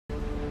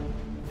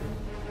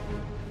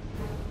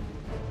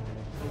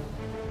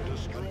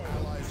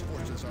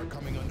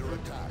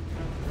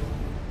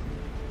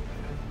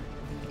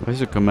Why is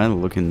your commander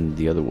looking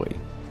the other way?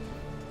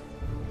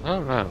 I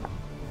don't know.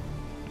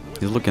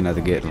 He's looking at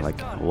the gate like,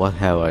 what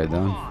have I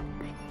done?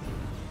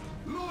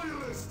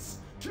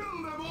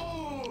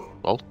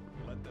 Well,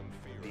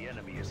 The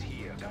enemy is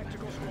here.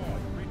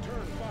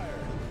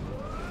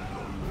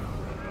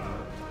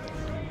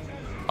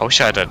 I wish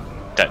I had a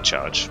debt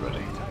charge ready.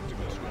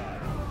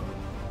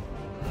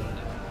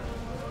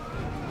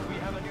 We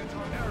have a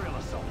neutron aerial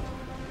assault.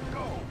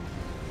 Go.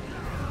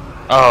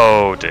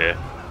 Oh dear.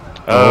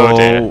 Oh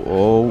dear.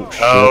 Oh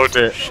shit. Oh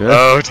dear. Shit.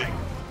 Oh dear.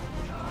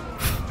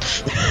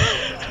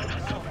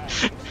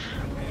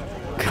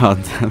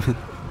 God damn it.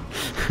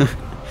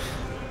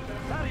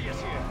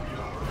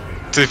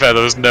 To be fair,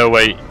 there was no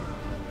way.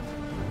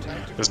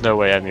 There's no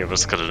way any of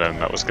us could have known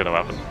that was going to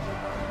happen.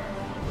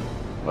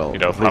 Well, You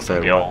know, at least I apart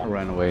from y'all.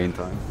 ran away in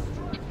time.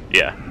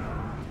 Yeah.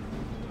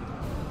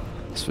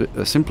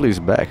 Simply his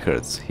back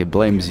hurts. He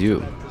blames you.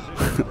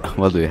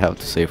 What do you have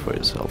to say for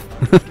yourself?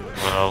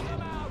 Well,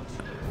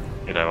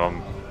 you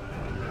know,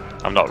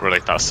 I'm not really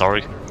that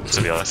sorry,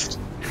 to be honest.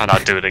 And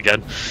I'd do it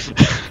again.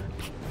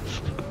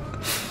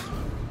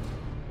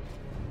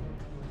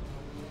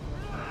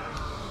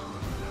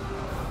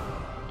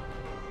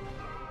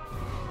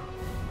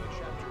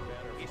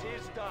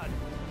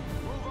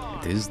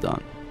 It is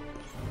done.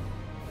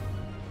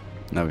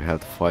 Now we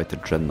have to fight the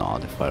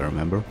Dreadnought, if I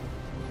remember.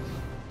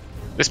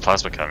 This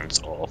plasma cannon's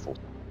awful.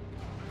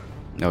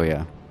 Oh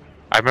yeah.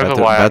 I remember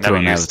Better- why I better never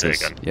on used it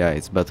Avitus. again. Yeah,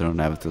 it's better on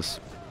Avitus.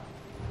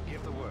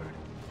 Give the word.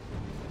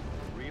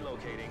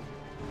 Relocating.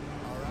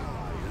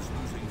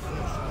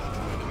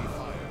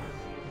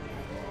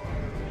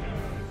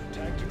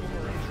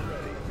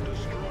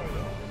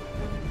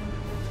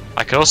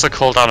 I can also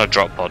call down a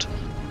drop pod.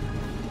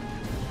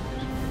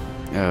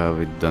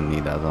 We don't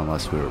need that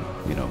unless we're,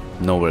 you know,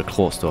 nowhere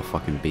close to a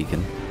fucking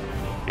beacon.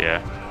 Yeah.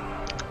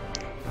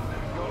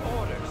 Your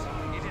orders.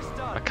 It is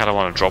I done. kind of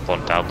want to drop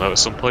one down though at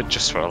some point,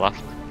 just for a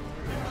laugh.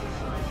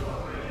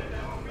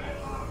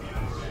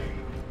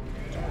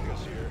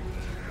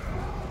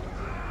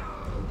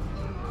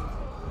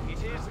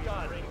 It is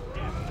done.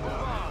 Move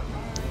on.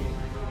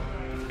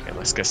 Okay,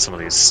 let's get some of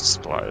these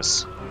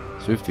supplies.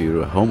 Swifty,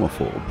 you're a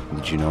homophobe.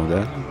 Did you know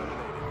that?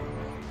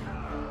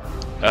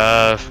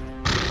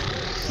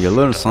 You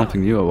learn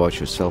something new about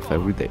yourself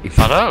every day.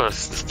 I know,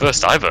 it's the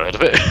first I've heard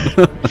of it.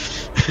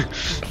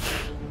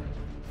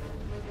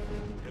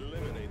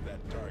 Eliminate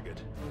that target.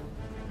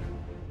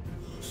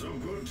 So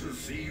good to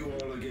see you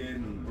all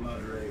again,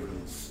 Blood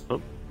Ravens.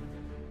 Oh.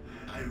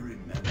 I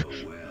remember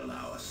well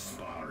our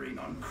sparring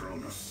on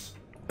Cronus.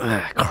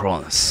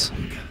 Cronus.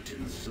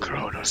 Captain Silver,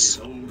 Cronus.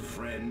 his old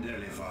friend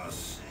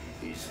Eliphas,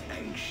 is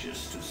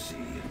anxious to see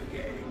him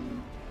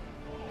again.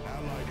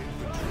 Allied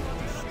infantry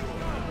destroyed.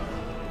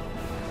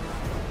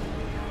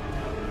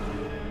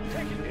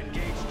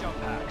 Engage jump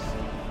packs.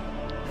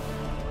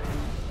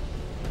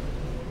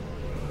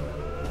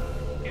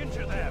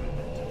 Into them.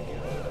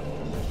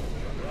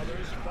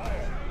 Brothers,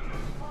 fire.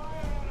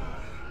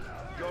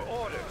 Your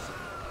orders.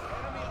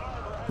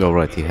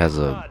 Alright, he has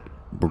a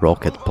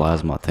rocket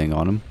plasma thing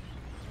on him.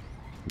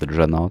 The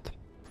Dreadnought.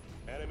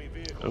 Enemy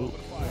vehicle Oh. on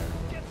fire.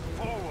 Get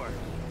forward.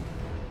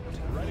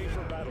 Ready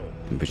for battle.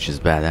 Which is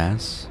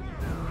badass.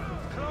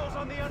 Close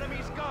on the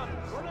enemy's guns.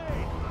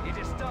 Grenade. It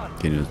is done.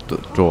 Can you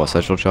throw a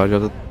satchel charge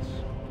at it?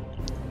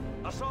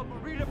 Assault will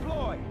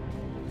redeploy.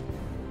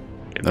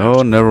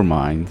 Oh, never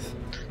mind.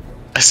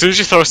 As soon as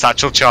you throw a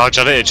satchel charge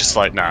at it, it's just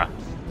like, nah,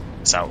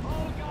 it's out.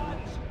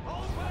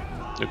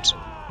 Oops.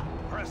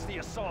 Press the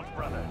assault,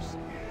 brothers.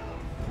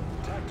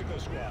 Tactical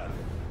squad.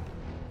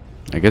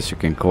 I guess you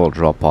can call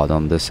drop pod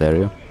on this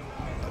area.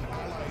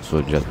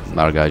 So just,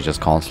 our guys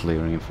just constantly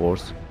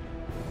reinforce.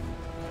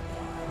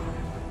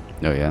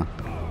 Oh yeah.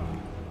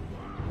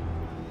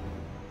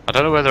 I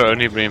don't know whether it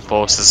only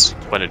reinforces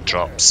when it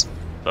drops,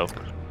 though.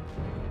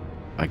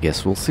 I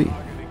guess we'll see.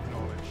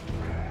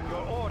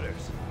 Your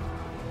orders.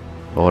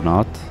 Or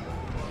not.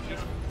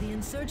 The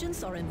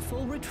insurgents are in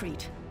full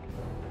retreat.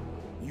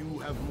 You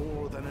have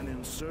more than an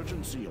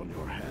insurgency on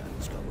your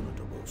hands, Governor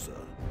de Rosa.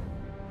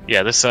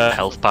 Yeah, this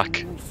health pack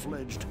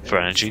Full-fledged for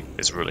energy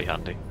is really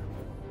handy.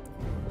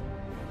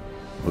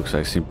 Looks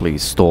like simply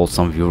stole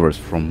some viewers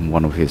from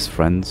one of his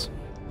friends.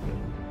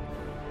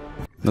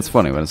 That's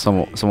funny when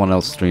someone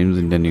else streams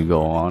and then you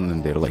go on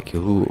and they're like,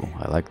 ooh,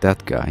 I like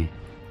that guy.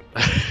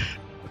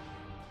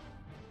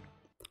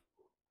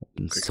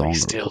 And song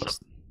steal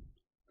request.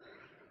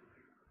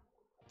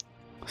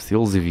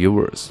 Steal the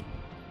viewers.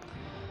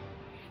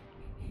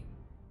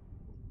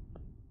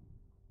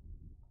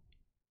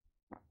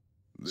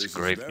 It's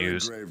grave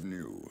news. Grave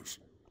news.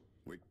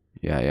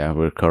 Yeah,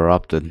 we're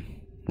corrupted.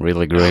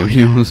 Really grave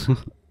news.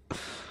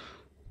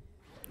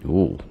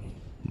 Ooh,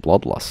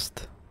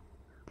 bloodlust.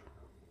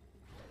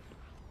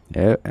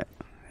 Yeah,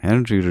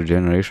 energy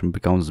regeneration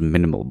becomes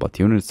minimal, but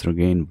units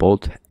regain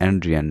both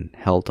energy and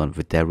health on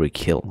with every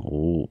kill.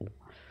 Ooh.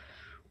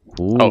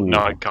 Ooh. Oh no,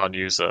 I can't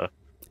use a.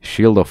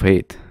 Shield of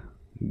Hate.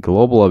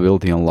 Global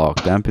ability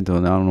unlocked. Dampen to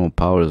unknown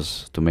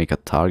powers to make a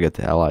target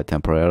ally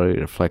temporarily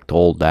reflect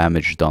all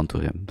damage done to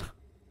him.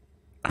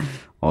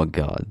 Oh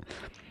god.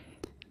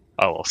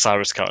 Oh well,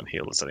 Cyrus can't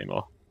heal us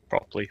anymore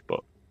properly,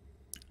 but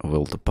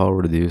Will the power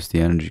reduce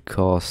the energy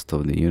cost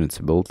of the unit's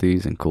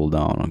abilities and cool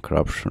down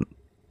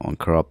on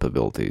corrupt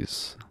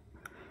abilities?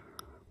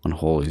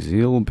 Unholy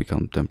Zeal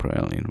become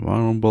temporarily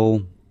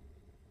invulnerable.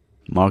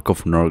 Mark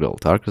of Nurgle.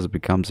 Tarkus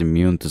becomes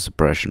immune to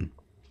suppression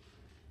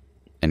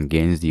and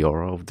gains the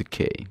aura of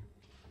decay.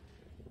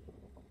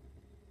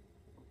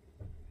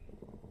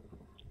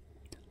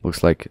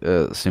 Looks like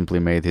simply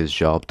made his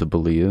job to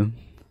bully you.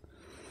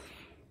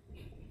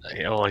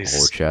 yeah, well,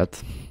 Or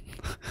chat.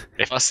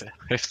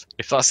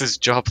 if that's his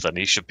job, then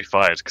he should be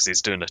fired because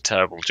he's doing a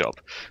terrible job.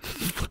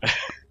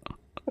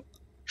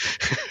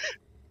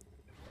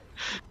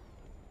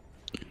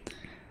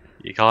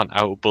 You can't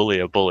out-bully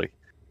a bully.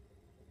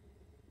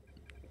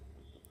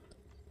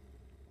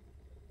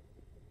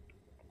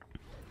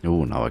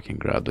 Ooh, now I can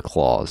grab the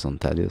claws on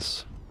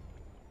Thaddeus.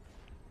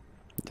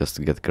 Just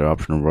to get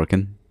corruption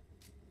working.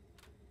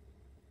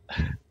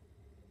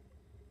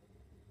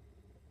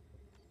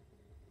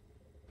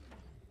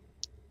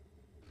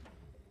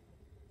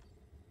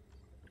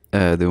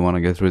 Do you want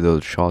to get rid of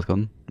the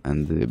shotgun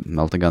and the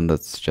melting gun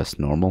that's just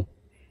normal?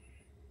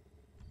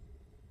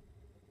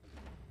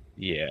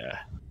 Yeah,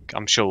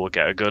 I'm sure we'll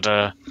get a good,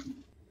 a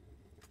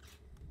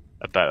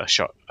better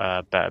shot,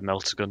 better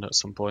melter gun at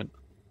some point.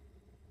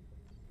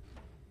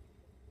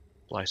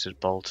 Blighted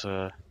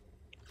bolter,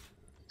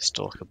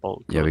 stalker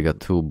bolt. Yeah, we got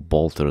two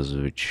bolters,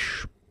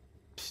 which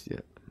yeah,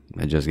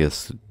 I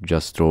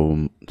just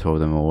throw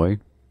them away.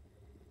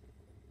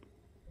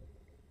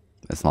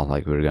 It's not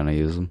like we're gonna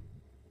use them.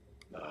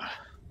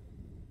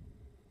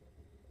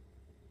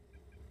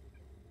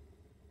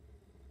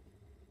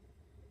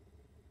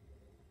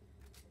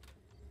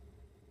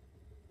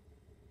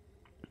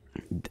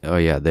 Oh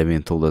yeah,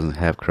 Deviant Tool doesn't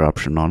have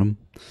corruption on him.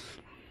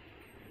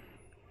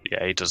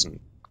 Yeah, he doesn't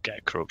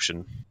get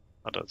corruption,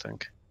 I don't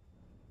think.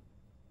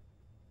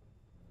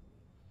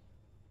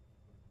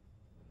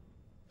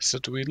 So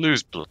do we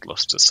lose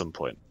Bloodlust at some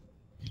point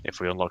if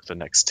we unlock the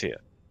next tier?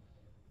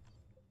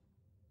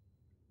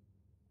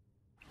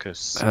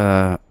 Because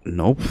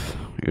Nope.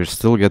 You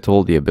still get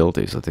all the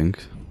abilities, I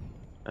think.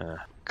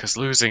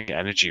 losing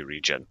energy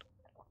regen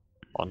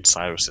on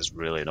Cyrus is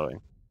really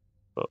annoying.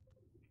 But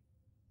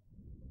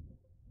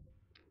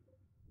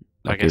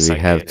I Okay, guess we I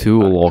have get it two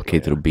back,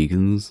 locator yeah.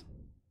 beacons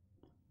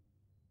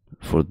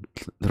for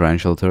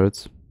torrential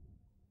turrets.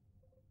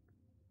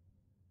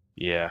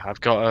 Yeah, I've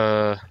got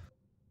a.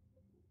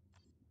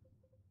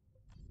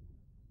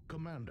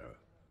 Commander,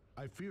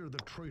 I fear the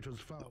traitors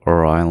found.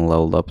 Orion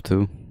leveled up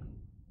too.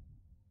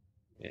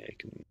 Yeah, you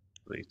can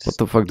lead. What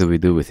the fuck do we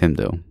do with him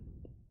though?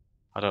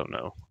 I don't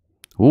know.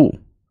 Ooh.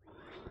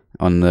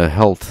 On the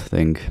health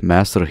thing,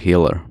 Master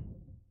Healer.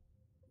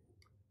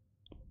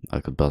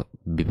 That could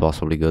be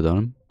possibly good on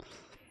him.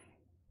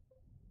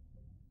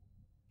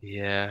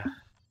 Yeah.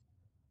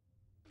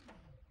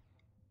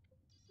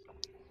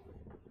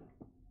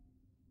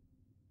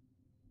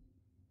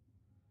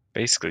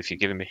 Basically, if you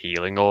give him a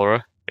healing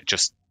aura, it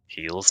just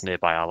heals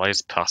nearby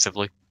allies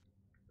passively.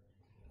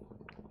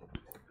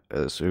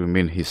 So you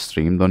mean he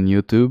streamed on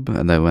YouTube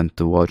and I went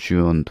to watch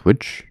you on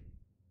Twitch?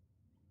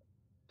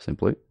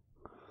 Simply.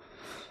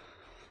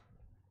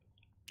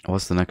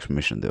 What's the next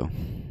mission though?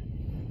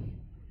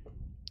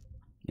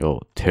 Oh,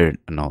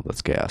 no,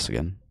 that's gas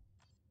again.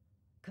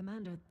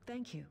 Commander,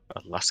 thank you.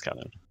 Last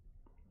cannon.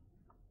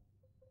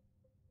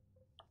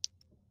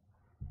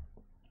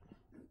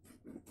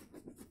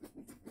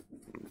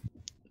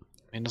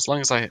 I mean, as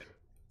long as I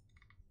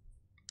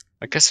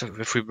guess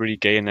if we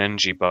regain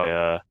energy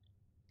by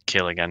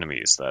killing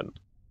enemies, then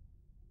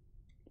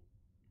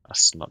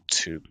that's not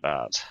too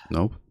bad.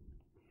 Nope.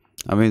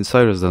 I mean,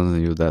 Cyrus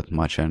doesn't use that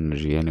much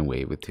energy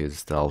anyway with his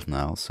stealth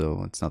now,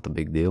 so it's not a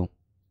big deal.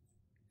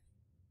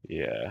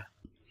 Yeah.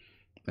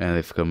 And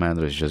if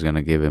Commander is just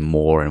gonna give him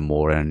more and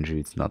more energy,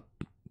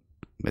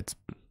 it's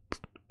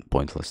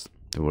pointless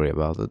to worry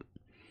about it.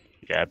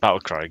 Yeah,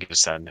 Battlecry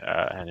gives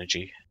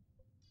energy.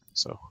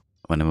 So.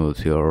 When I move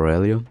to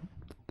Aurelio.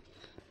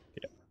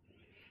 Yeah.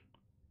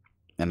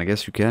 And I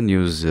guess you can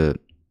use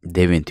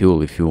Deviant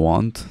Tool if you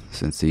want,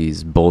 since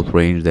he's both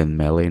ranged and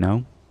melee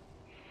now.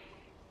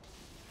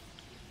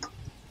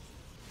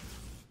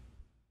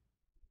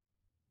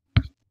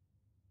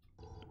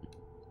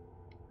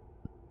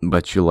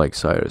 But you like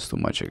Cyrus too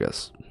much, I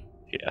guess.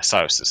 Yeah,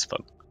 Cyrus is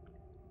fun.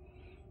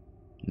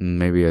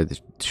 Maybe I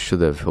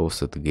should have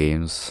hosted the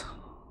games.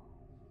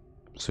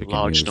 So you can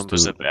Large use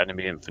numbers of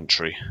enemy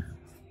infantry.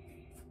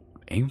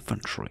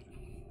 Infantry.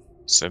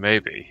 So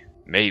maybe.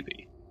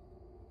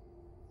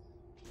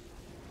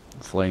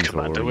 Flamethrower.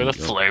 Commander with a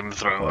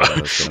flamethrower. Oh,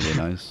 that's gonna be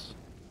nice.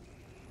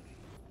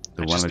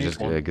 Do you wanna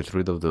just one. get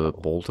rid of the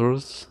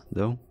bolters,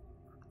 though?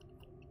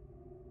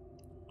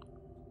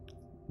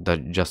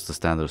 That just the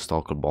standard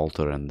stalker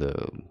bolter and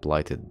the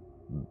blighted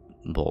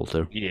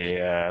bolter.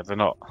 Yeah, they're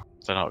not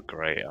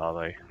great, are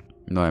they?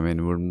 No, I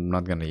mean, we're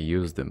not gonna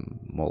use them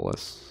more or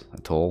less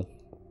at all.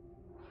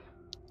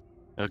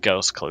 It'll get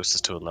us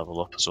closest to a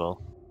level up as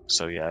well.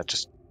 So yeah,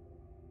 just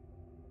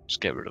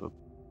get rid of them.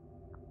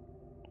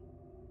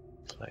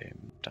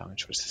 Flame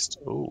damage resist.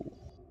 Oh,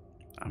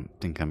 I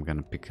think I'm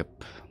gonna pick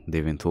up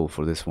Deviant Tool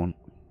for this one.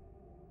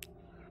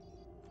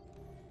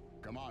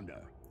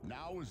 Commander,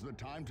 now is the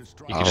time to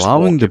strike. You can just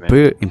Allowing walk the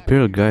him in.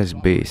 Imperial Guy's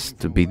base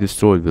to be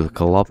destroyed with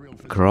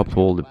corrupt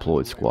all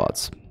deployed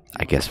squads.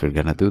 I guess we're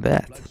gonna do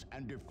that.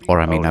 Or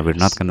I mean, Oh, we're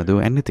not yes. gonna do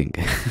anything.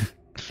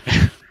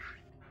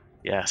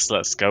 Yes,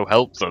 let's go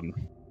help them.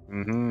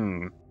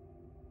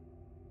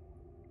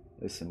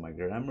 Listen, my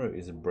grammar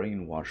is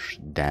brainwash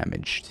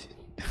damaged.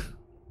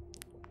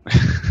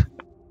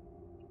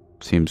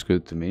 Seems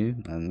good to me,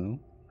 I don't know.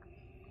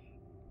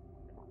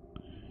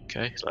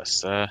 Okay,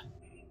 let's Oh,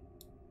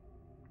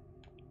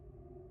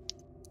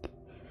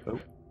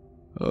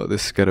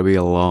 this is gonna be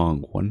a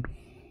long one.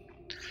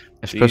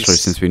 Especially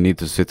These- since we need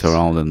to sit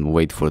around and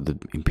wait for the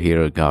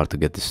Imperial Guard to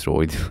get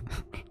destroyed.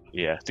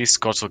 yeah, these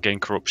squads will gain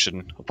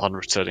corruption upon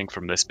returning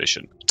from this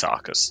mission.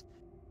 Tarkus.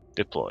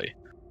 Deploy.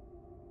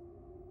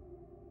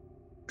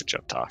 Good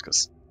job,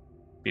 Tarkus.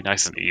 Be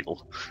nice and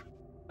evil.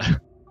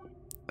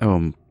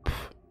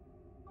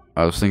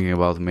 I was thinking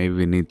about maybe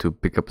we need to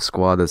pick up a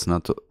squad that's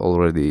not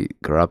already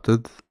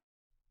corrupted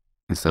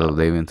instead of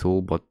Deviant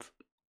Tool, but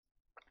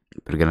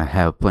we're gonna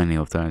have plenty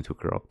of time to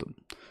corrupt them.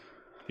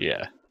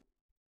 Yeah.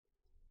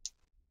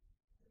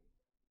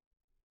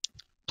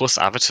 Plus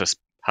Avitus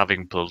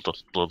having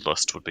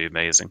Bloodlust would be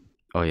amazing.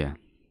 Oh yeah,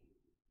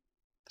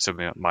 So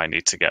we might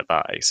need to get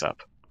that ASAP.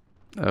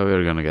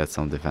 we're gonna get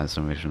some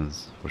defensive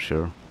missions for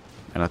sure.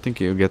 And I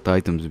think you get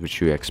items which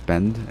you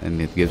expend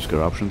and it gives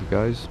corruption to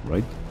guys,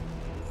 right?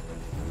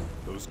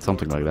 Those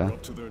Something guards like are that.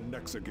 up to their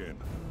necks again.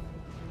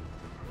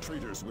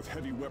 Traitors with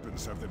heavy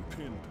weapons have them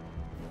pinned.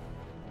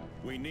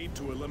 We need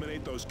to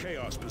eliminate those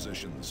chaos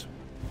positions.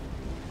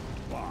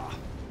 Bah,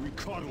 we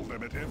coddle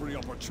them at every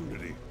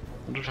opportunity.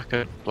 I wonder if I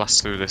could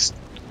blast through this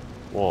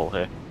wall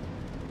here.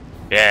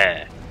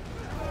 Yeah!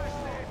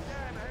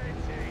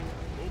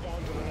 Move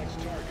on to the next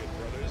target,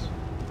 brothers.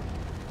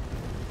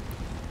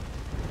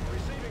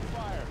 Receiving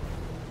fire.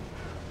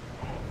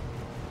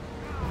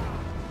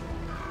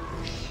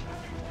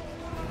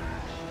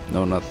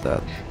 No, not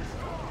that.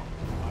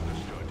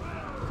 Understood.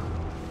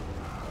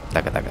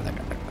 Taka, taka,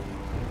 taka, taka.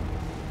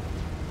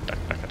 Daka,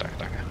 daka, daka,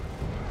 daka.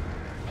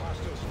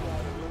 Hostile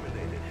squad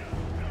eliminated.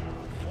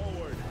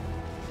 Forward.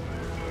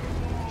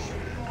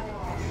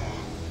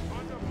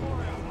 Under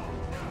fire.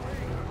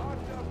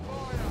 Under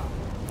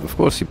fire. Of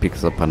course he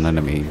picks up an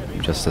enemy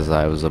just as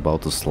I was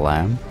about to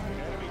slam.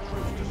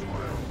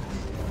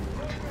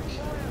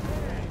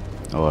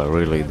 Oh, I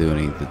really do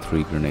need the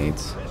 3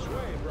 grenades This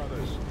way,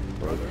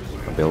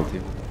 brothers.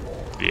 ability.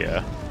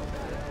 Yeah.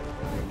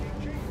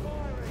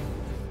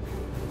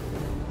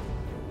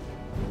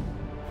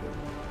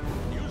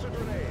 Use a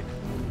grenade.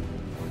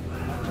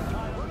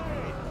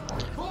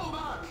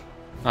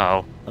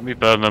 Oh, let me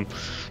burn them.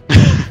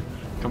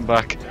 Come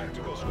back.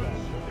 Tactical squad.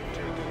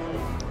 Taken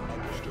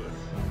over. Understood.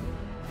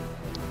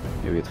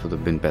 Maybe it would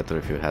have been better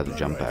if you had a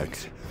jump pack.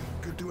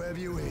 Good to have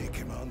you here,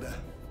 Commander.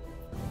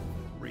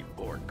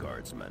 Report,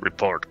 Guardsman.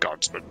 Report,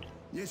 Guardsman.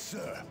 Yes,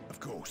 sir, of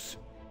course.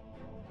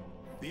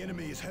 The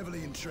enemy is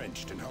heavily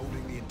entrenched and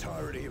holding the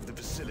entirety of the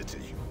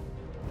facility.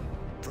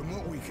 From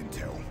what we can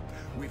tell,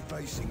 we're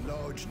facing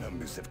large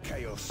numbers of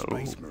Chaos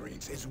Space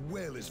Marines as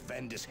well as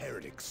Vandus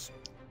heretics.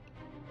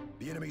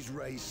 The enemy's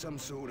raised some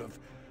sort of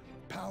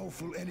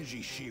powerful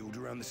energy shield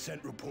around the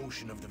central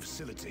portion of the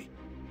facility.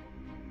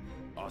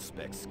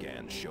 Auspex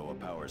scans show a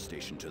power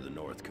station to the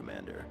north,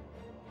 Commander.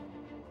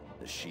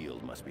 The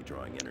shield must be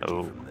drawing energy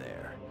from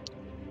there.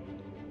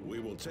 We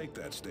will take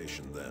that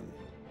station then.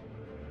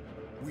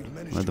 We've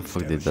managed Why to the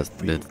fuck did establish that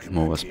a field did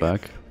move us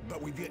command back? here,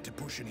 but we've yet to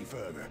push any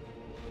further.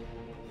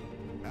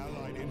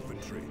 Allied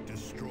infantry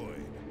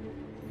destroyed.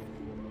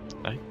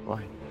 Hey,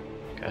 why?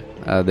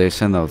 Okay. They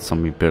send out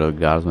some Imperial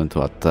Guardsmen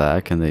to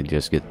attack and they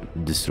just get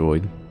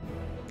destroyed.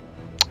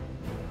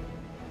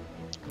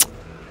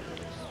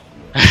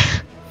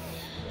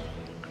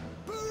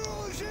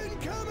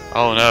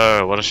 Oh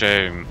no, what a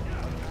shame.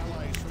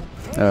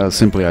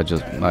 Simply I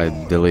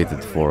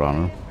deleted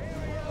Forerunner.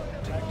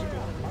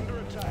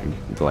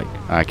 Like,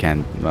 I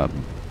can't,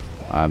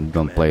 I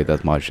don't play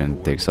that much and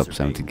it takes up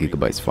 70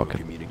 gigabytes, fuck it.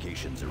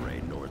 Communications array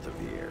north of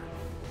here.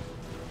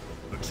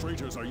 The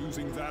traitors are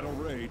using that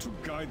array to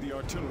guide the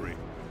artillery.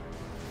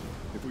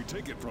 If we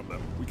take it from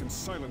them, we can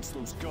silence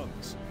those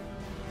guns.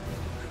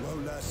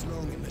 Won't last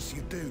long unless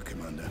you do,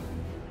 Commander.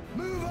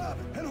 Move up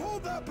and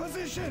hold that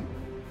position!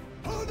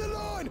 Hold the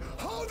line!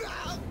 Hold it!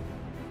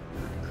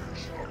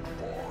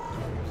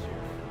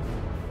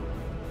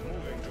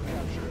 Moving to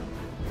capture.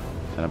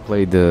 And I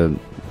played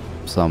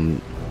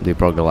some Deep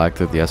Rock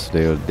Galactic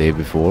yesterday or the day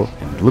before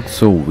and it looked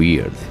so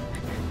weird.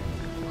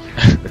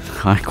 With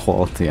high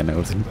quality and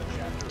everything.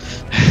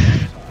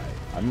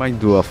 I might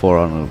do a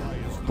Forerunner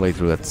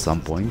playthrough at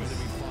some point.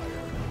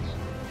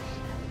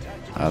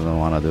 I don't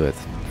wanna do it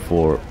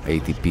for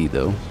 80p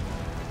though.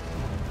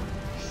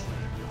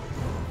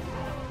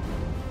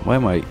 Why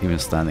am I even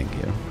standing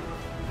here?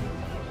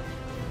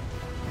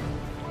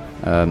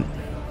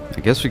 I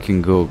guess we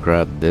can go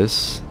grab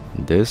this,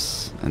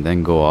 and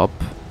then go up.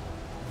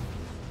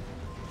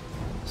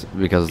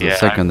 Because the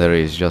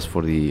secondary is just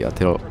for the you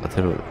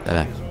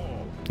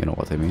know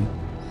what I mean?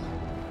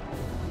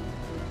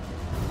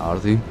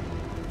 Arty?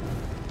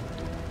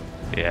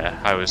 Yeah,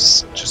 I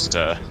was just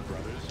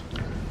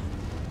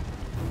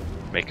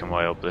making my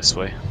way up this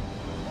way.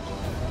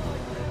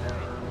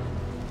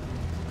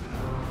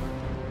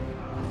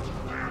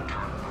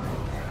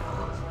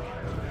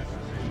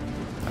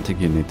 I think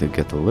you need to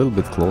get a little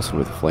bit closer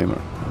with the flamer.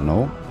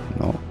 No?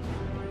 No.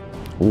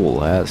 Ooh,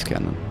 las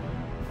cannon.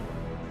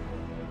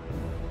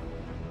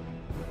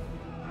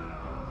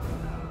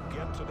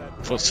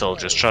 Foot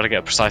soldiers, try to get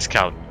a precise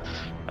count.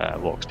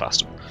 Walks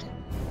past them.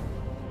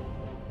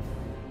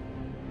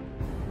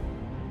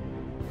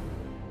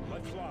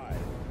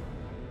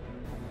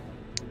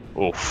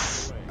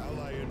 Oof.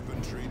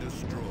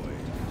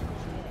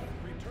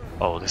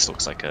 Oh, this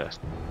looks like a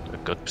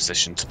good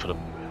position to put a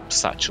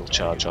satchel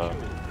charge on.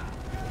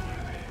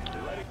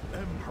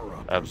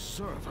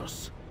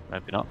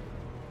 Maybe not.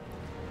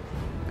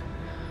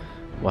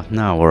 What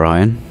now,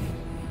 Orion?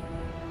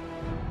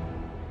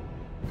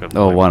 Good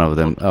Oh, point. one of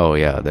them. Oh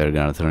yeah, they're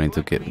gonna turn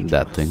into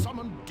that thing.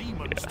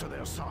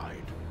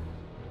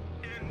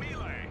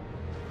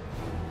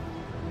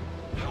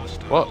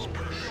 What?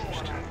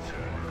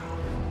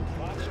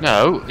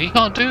 No, you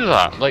can't do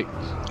that. Like,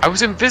 I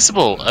was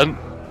invisible, and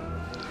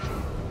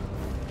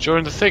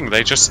during the thing,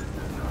 they just...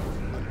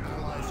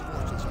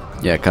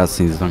 Yeah,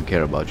 cutscenes don't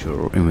care about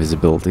your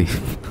invisibility.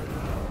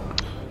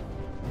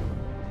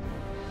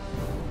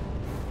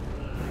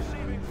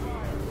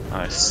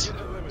 Nice.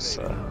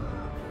 So,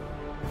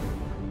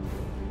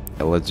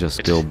 Yeah, let's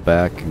just go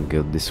back and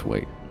go this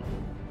way.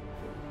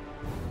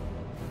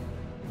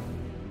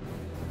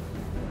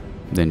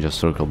 Then just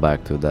circle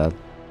back to that.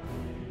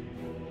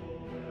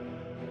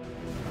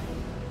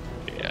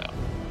 yeah.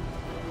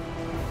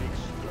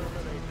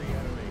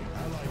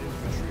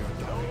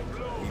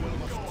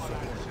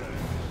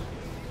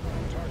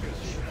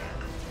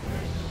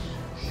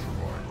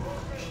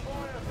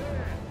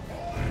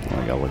 Oh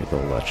my god, look at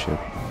all that shit.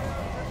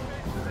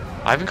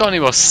 I haven't got any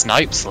more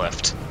snipes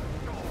left.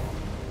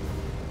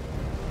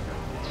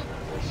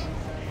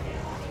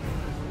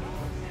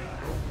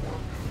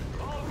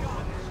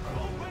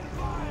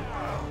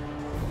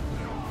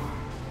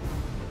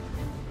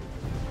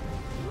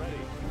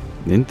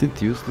 Didn't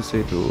it used to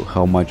say to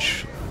how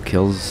much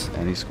kills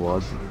any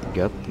squad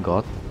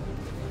got?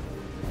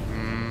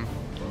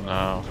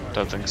 No,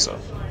 don't think so.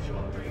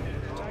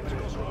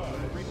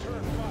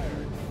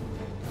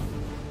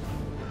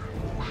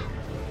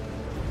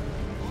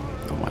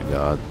 Oh my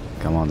god.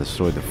 Come on,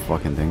 destroy the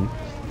fucking thing.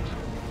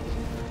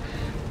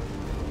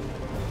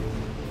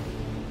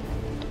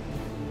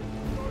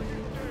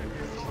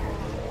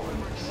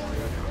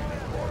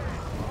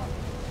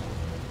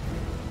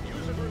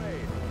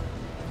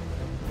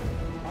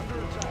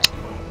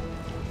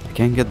 I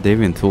can't get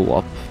Davian tool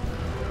up.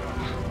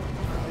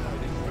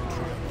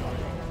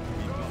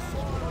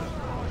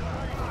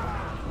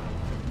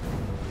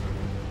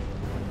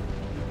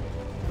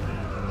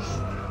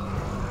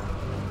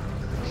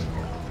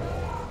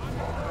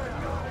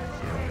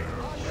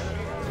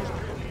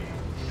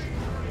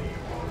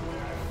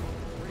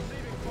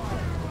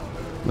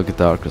 Look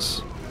at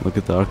Arcus. Look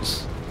at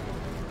Arcus.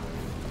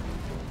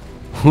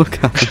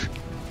 Look at him.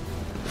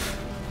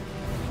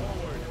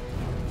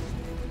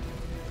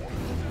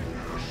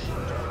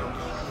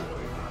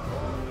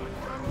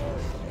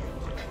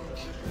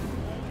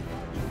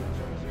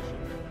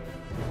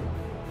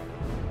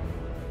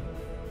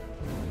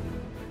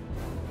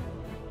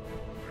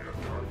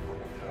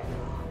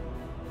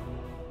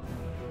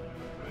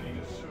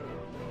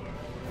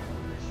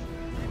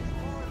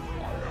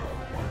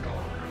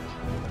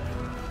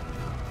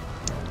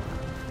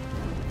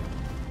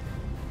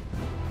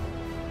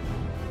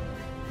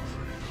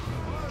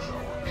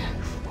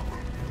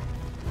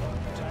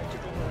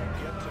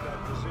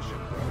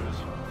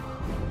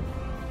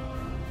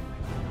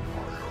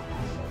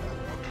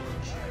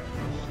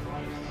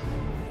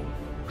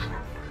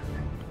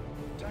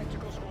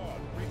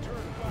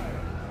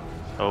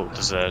 Oh,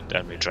 there's an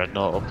enemy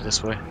dreadnought up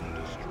this way.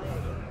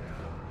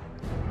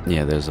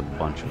 Yeah, there's a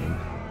bunch of them.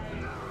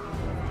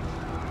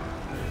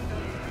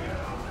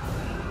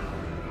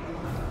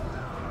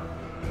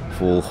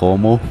 Full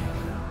homo.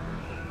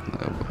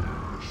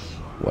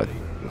 What?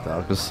 With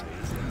Arcus?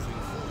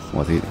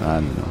 What? I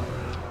don't know.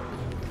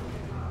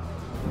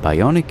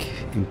 Bionic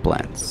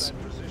implants.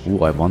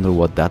 Ooh, I wonder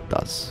what that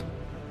does.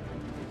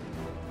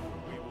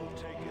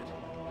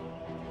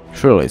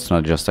 Surely it's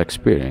not just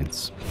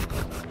experience.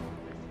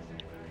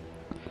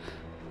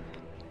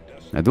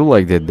 I do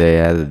like that they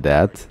added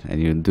that,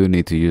 and you do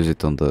need to use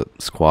it on the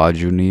squad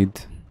you need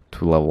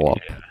to level up.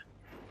 Yeah.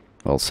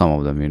 Well, some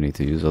of them you need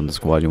to use on the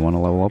squad you want to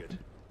level up.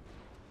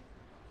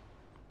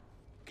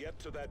 Get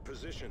to that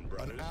position, An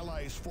brothers.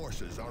 ally's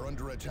forces are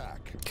under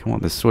attack. Come on,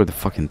 destroy the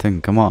fucking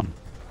thing, come on.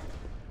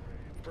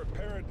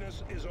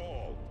 Preparedness is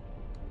all.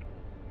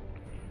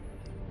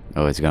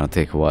 Oh, it's gonna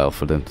take a while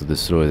for them to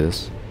destroy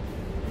this.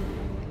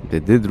 They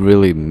did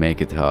really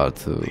make it hard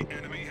to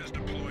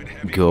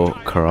go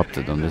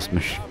corrupted on this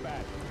mission.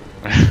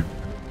 Attack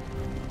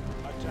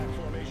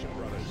formation,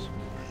 brothers.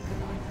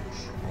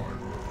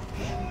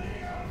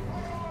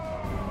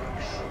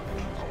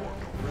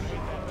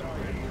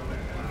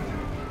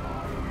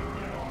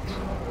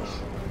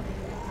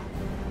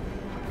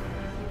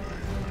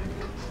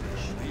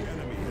 The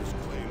enemy has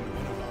claimed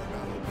one of our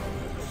battle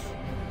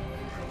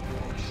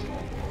brothers.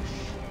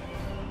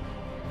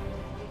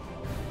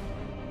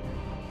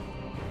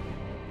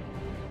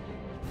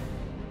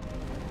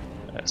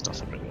 There's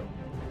nothing really.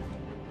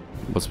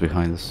 What's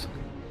behind us?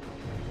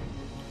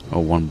 Oh,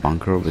 one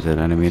bunker with an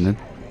enemy in it.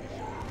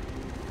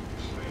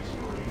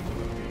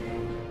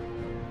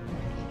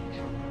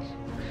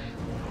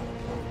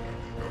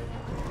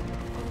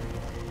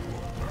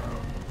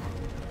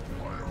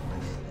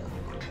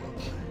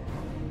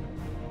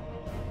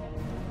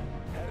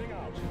 Heading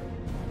out.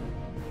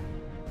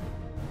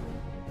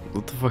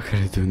 What the fuck are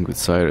you doing with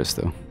Cyrus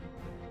though?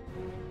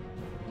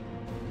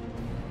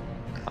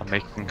 I'm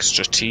making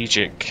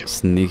strategic.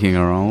 Sneaking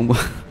around?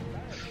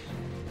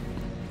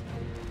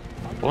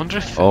 I wonder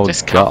if Oh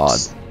this god.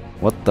 counts.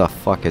 What the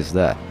fuck is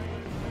that?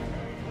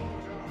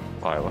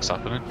 Why? What's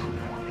happening?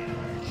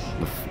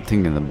 The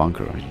thing in the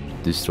bunker,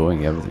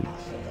 destroying everything.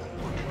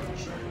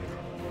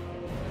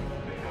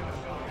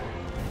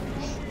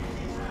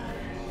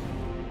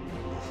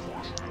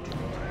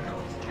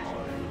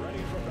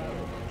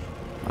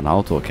 An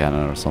auto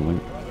cannon or something.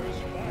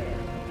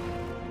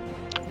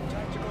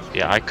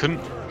 Yeah, I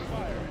couldn't.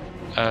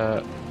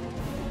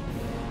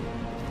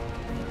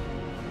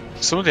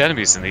 Some of the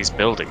enemies in these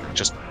buildings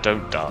just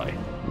don't die.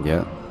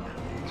 Yeah.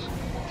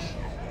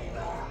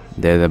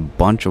 There's a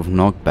bunch of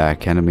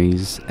knockback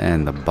enemies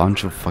and a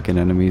bunch of fucking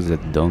enemies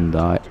that don't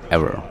die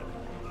ever.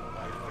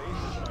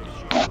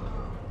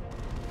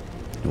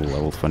 Ooh,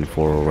 level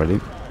 24 already.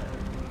 Is the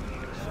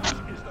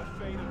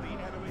fate of the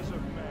enemies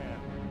of man.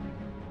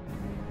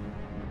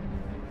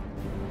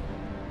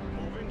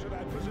 Move into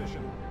that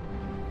position.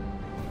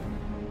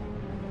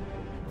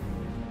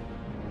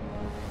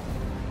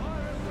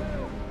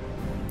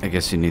 I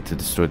guess you need to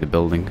destroy the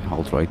building,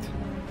 outright.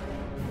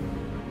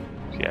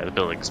 Yeah, the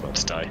building's about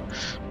to die.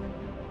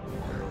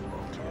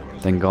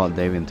 Thank God,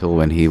 Dave, until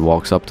when he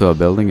walks up to a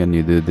building and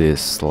you do this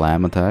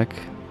slam attack,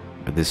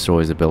 it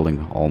destroys the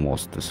building,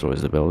 almost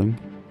destroys the building.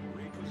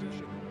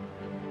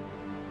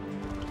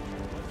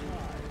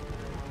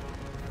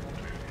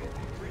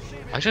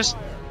 I just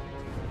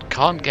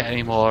can't get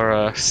any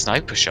more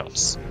sniper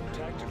shots.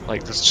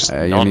 Like, there's just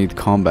You none. need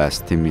combat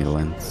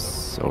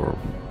stimulants or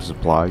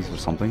supplies or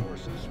something.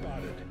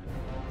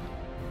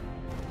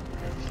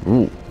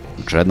 Ooh,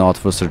 Dreadnought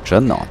versus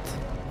Dreadnought.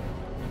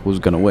 Who's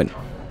gonna win?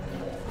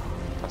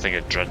 I think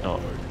a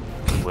Dreadnought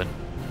will win.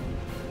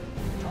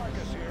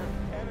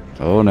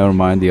 Oh, never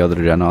mind, the other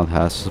Dreadnought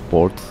has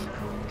support.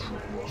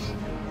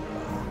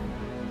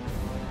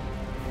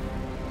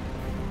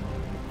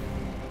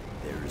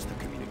 There's the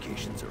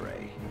communications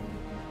array.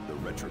 The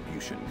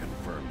retribution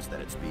confirms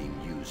that it's being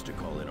used to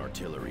call in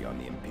artillery on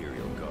the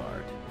Imperial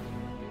Guard.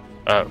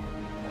 Oh,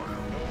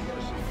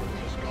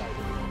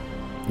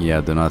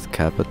 Yeah, do not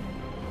cap it.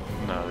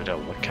 no, we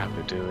don't want cap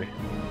it, do we?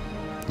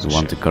 You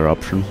want the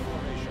corruption.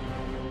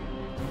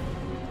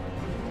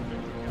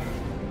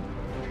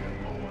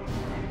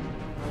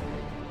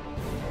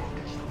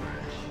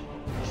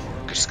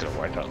 Just gonna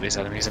wipe out these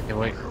enemies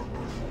anyway.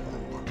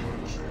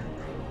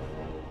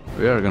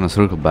 We are gonna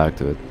circle back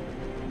to it.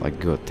 Like,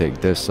 go take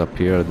this up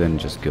here, then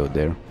just go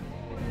there.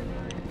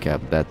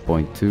 Cap that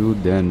point too,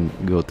 then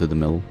go to the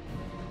middle.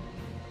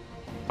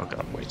 Oh god,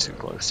 I'm way too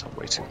close. I'm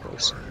way too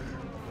close.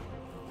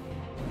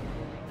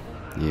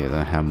 Yeah,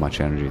 don't have much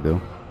energy though.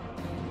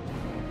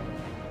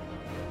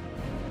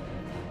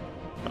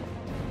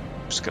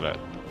 Just gonna.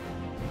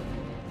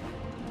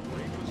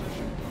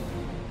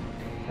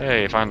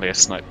 Hey, finally a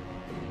snipe.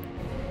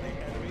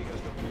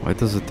 Why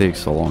does it take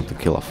so long to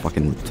kill a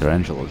fucking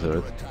tarantula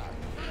turret?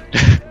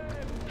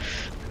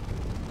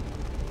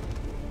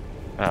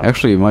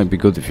 Actually, it might be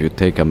good if you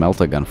take a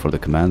melta gun for the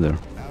commander.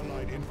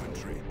 Allied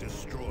infantry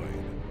destroyed.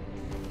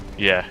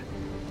 Yeah,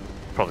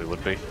 probably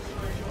would be.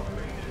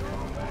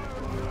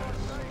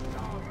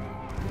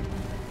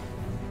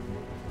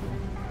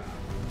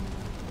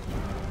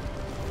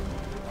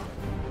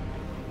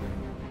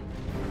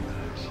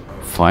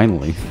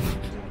 Finally.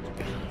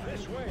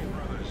 This way,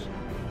 brothers.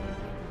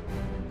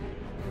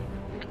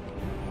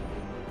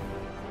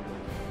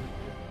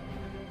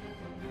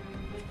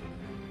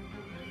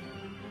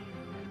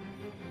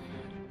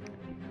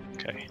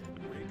 Okay.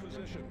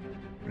 Reposition.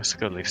 I'm just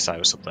gonna leave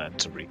Cyrus up there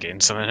to regain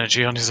some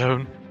energy on his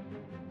own.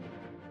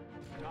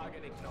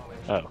 Target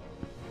acknowledged. Oh.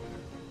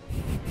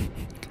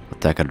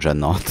 Attack a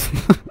Dreadnought.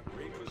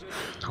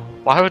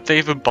 Why would they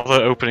even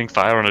bother opening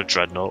fire on a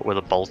Dreadnought with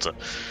a bolter?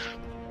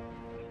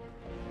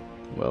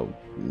 Well,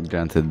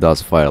 granted, it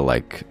does fire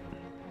like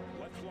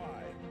Let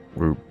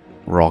fly.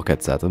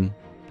 rockets at them.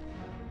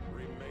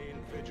 Remain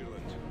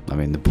vigilant. I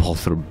mean, the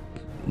bolter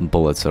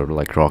bullets are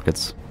like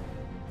rockets.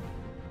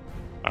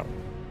 Ow.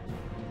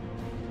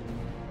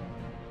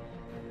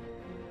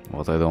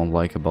 What I don't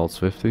like about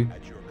Swifty?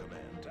 At your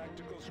command,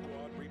 tactical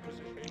squad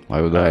repositioning.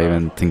 Why would I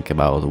even think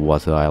about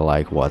what I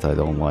like, what I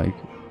don't like?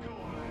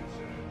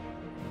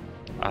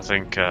 I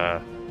think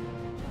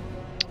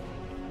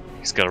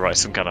he's got to write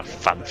some kind of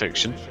fan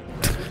fiction.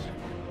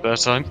 Third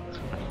time.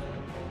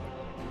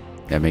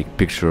 Yeah, make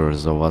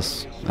pictures of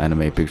us,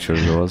 anime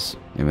pictures of us,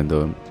 even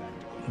though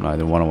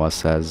neither one of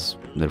us has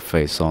their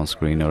face on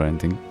screen or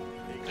anything.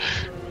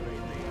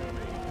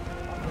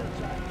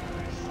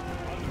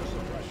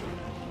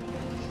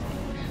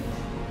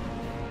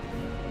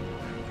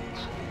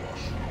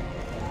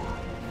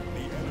 The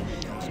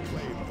enemy has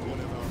claimed one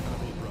of our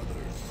battle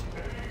brothers.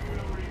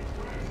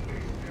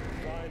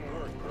 Fine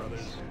work,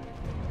 brothers.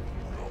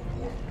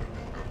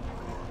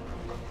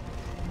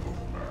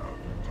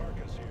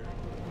 Tarkus here.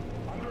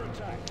 Under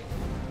attack.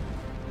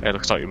 It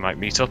looks like we might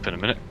meet up in a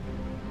minute.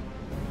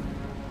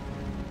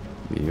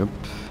 Yep.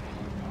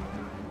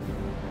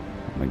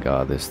 Oh my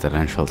god, these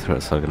torrential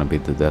turrets are gonna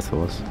beat the death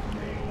of us.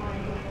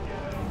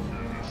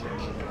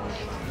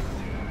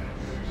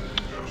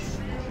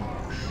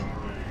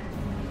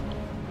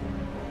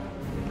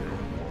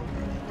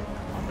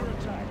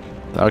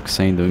 Darks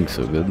ain't doing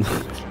so good.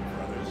 Grenade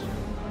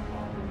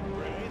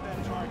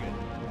that target.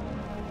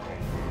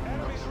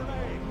 Enemy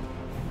grenade.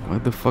 Why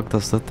the fuck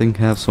does that thing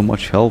have so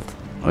much health?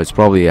 Oh, it's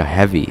probably a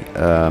heavy,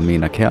 I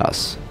mean a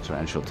chaos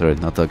torrential turret,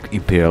 not an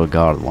Imperial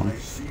Guard one.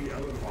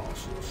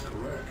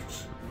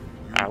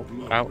 Ow,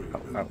 ow,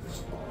 ow, ow.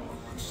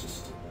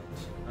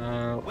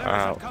 Where is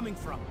Ow. it coming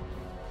from?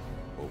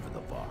 Over the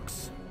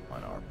Vox,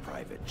 on our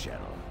private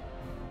channel.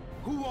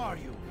 Who are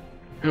you?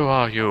 Who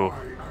are you?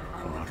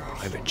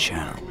 Private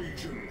channel.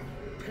 Legion,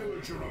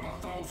 pillager of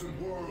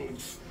 1,000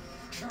 worlds,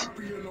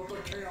 champion of the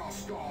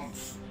Chaos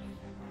Gods.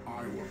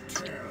 I will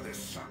tear this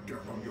scepter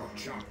from your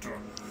chapter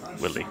and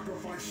Willy.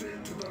 sacrifice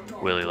it to the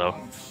dark Willy low.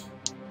 gods.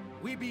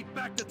 We beat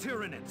back the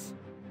Tyranids.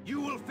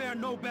 You will fare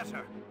no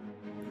better.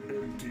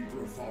 Empty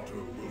bravado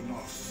will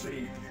not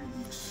save you,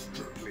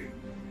 stripling.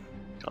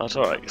 That's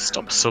alright,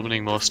 stop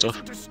summoning more stuff.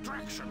 A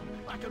distraction.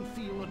 I can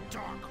feel a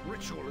dark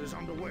ritual is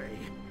underway.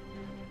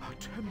 A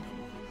temple.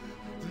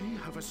 They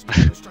have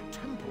established a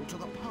temple to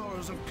the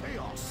powers of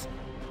chaos.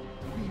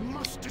 We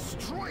must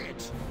destroy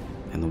it.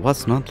 And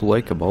what's not to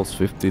like about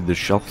Swifty the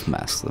Shelf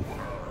Master?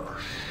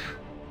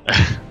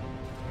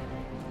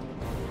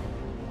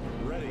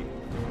 Ready.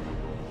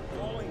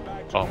 Falling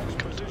back to Oh my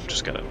god,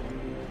 just get it.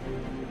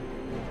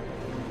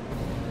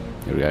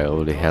 Your guy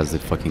already has the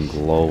fucking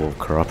glow of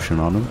corruption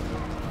on him.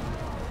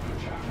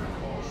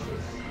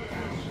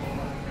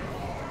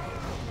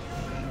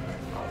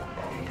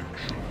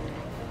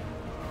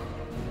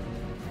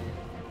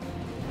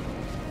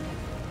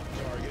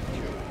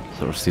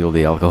 So still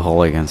the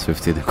alcoholic and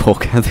Swifty the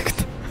coke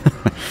addict.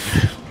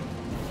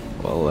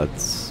 Well,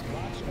 that's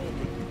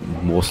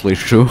mostly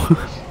true.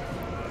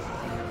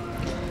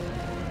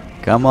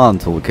 Come on,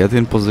 Tool, get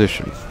in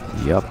position.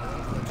 Yep,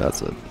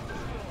 that's it.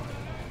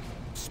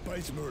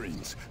 Space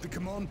Marines, the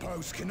command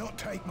post cannot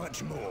take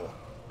much more.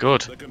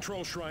 Good. The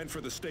control shrine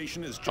for the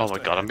station is just Oh my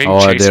god, I'm ahead. being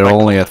Oh, chased they're by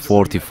only at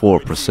clones.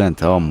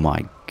 44%. Oh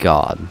my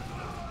god.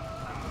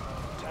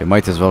 They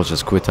might as well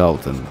just quit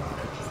out and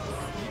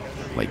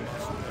like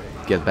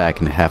get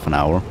back in half an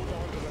hour.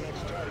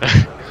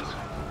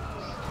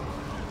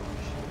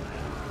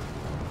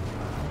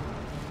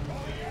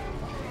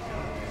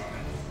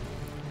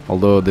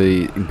 Although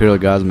the Imperial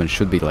Guardsmen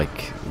should be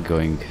like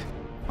going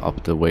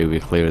up the way we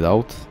cleared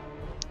out.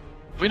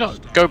 We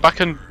not go back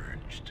and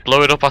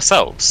blow it up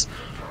ourselves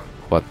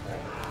What?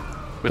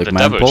 with Like the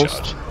man Devo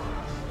post?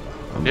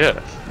 charge?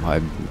 Yeah. I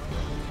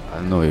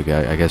don't know, you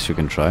guys. I guess you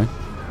can try.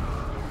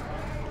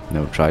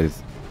 Never tried it.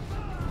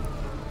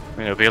 I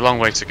mean, it'll be a long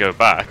way to go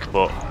back,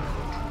 but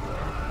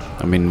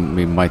I mean,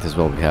 we might as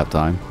well we have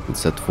time.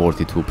 It's at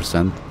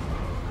 42%.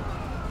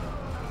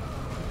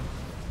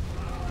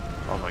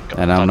 oh my god.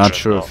 And I'm that not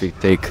sure dreadnought. if we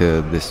take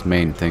this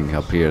main thing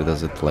up here,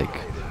 does it like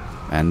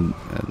and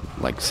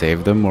like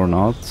save them or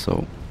not?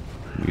 So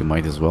you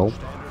might as well.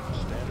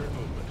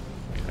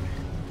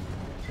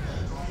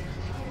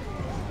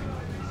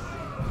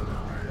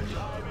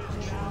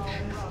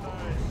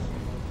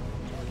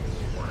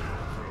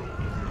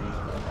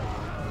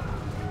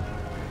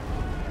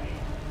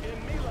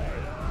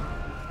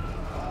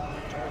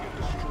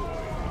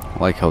 I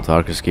like how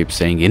Tarkus keeps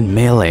saying in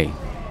melee.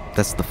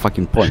 That's the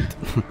fucking point.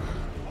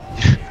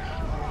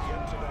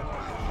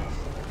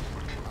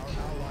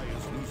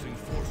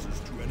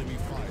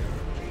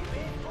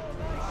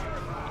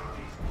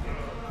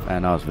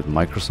 Fan art with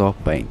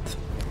Microsoft Paint.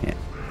 Yeah.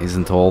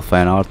 Isn't all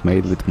fan art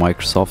made with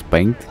Microsoft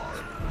Paint?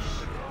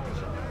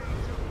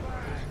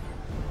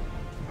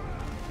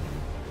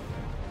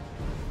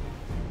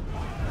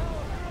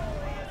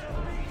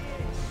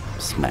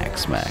 Smack,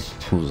 smack.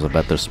 Who's a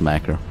better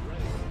smacker?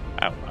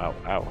 Ow, ow,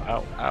 ow,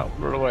 ow, ow.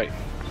 Run away.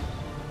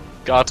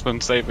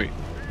 Guardsman, save me.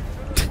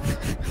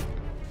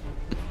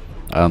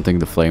 I don't think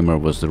the flamer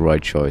was the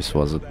right choice,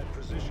 was it?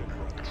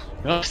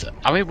 No,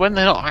 I mean, when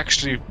they're not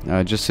actually...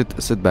 Just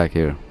sit back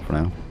here for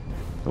now.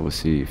 So we'll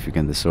see if you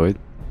can destroy it.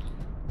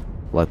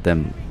 Let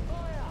them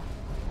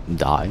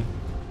die.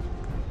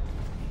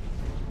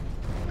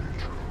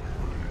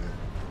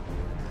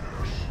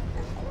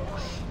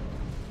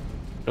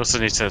 We also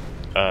need to,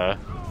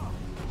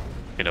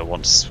 you know,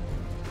 once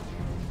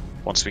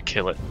we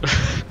kill it,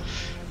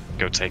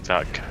 go take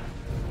that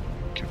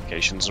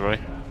communications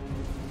array.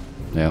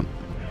 Yeah.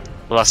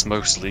 Well, that's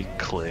mostly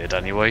cleared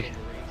anyway.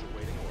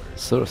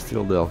 Sir,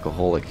 still the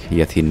alcoholic,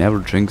 yet he never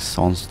drinks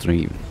on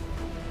stream.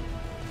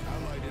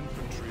 Allied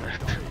infantry are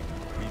dying.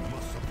 We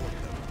must support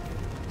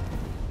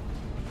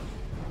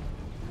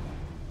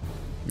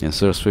them. And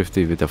Sir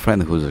Swifty with a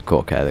friend who's a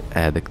coke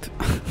addict.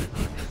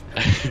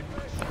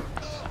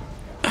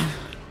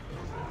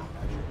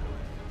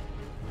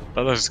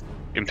 But those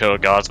Imperial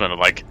Guardsmen are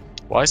like,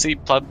 why is he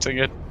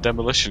planting a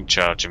demolition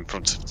charge in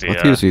front of the...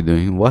 What is he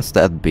doing? What's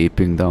that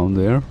beeping down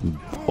there?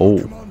 Oh,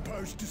 Command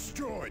post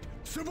destroyed.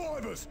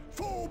 Survivors,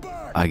 fall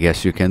back. I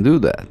guess you can do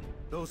that.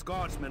 Those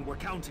guardsmen were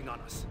counting on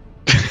us.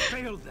 We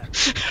failed them.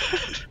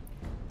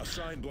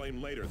 Assign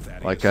blame later,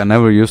 Thaddeus. Like, I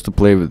never used to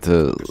play with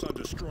Focus on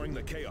destroying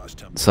the Chaos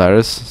Temple.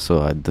 Cyrus,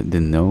 so I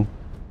didn't know.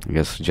 I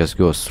guess just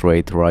go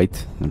straight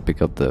right and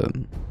pick up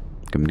the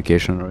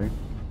communication array.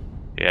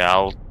 Yeah,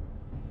 I'll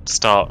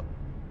start,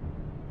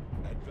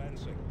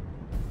 Advancing.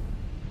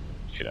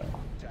 you know,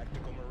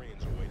 Tactical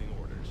Marines awaiting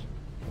orders.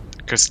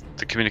 because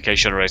the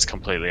communication array is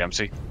completely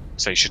empty,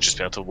 so you should just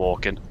be able to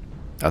walk in.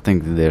 I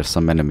think there's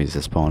some enemies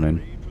that spawn in.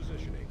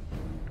 Repositioning.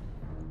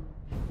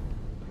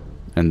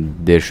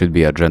 And there should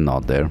be a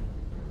dreadnought there.